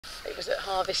It was at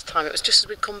harvest time. It was just as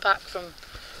we'd come back from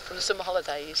the summer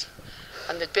holidays,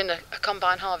 and there'd been a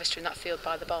combine harvester in that field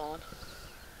by the barn,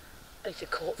 and it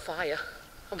had caught fire,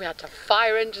 and we had to have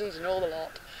fire engines and all the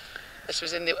lot. This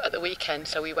was at the weekend,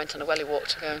 so we went on a Wellie walk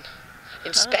to go and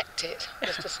inspect it,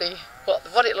 just to see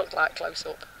what it looked like close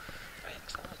up. Very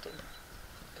exciting.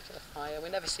 Bit of a fire. We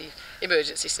never see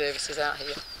emergency services out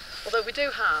here, although we do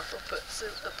have up at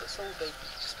Sulby,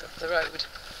 just up the road.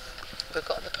 We've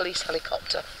got the police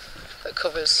helicopter that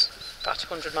covers about a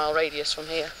 100-mile radius from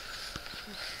here.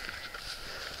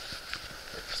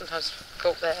 We sometimes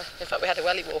go up there. In fact, we had a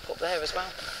Wellie walk up there as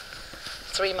well.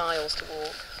 3 miles to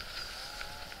walk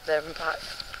there and back.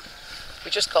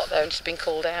 We just got there and it's been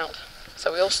called out,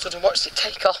 so we all stood and watched it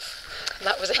take off, and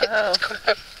that was it. Oh. Come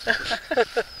home.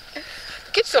 The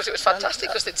kids thought it was fantastic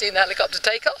because they'd seen the helicopter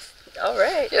take off. All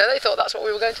right. You know, they thought that's what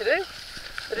we were going to do.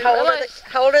 How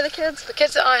old are the kids? The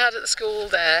kids that I had at the school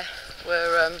there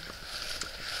were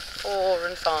 4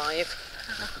 and 5,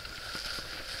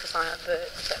 because I had the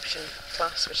reception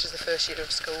class, which is the first year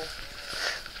of school,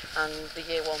 and the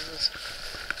year 1s,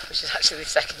 which is actually the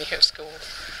second year of school.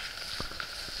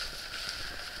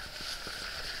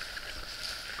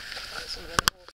 Right,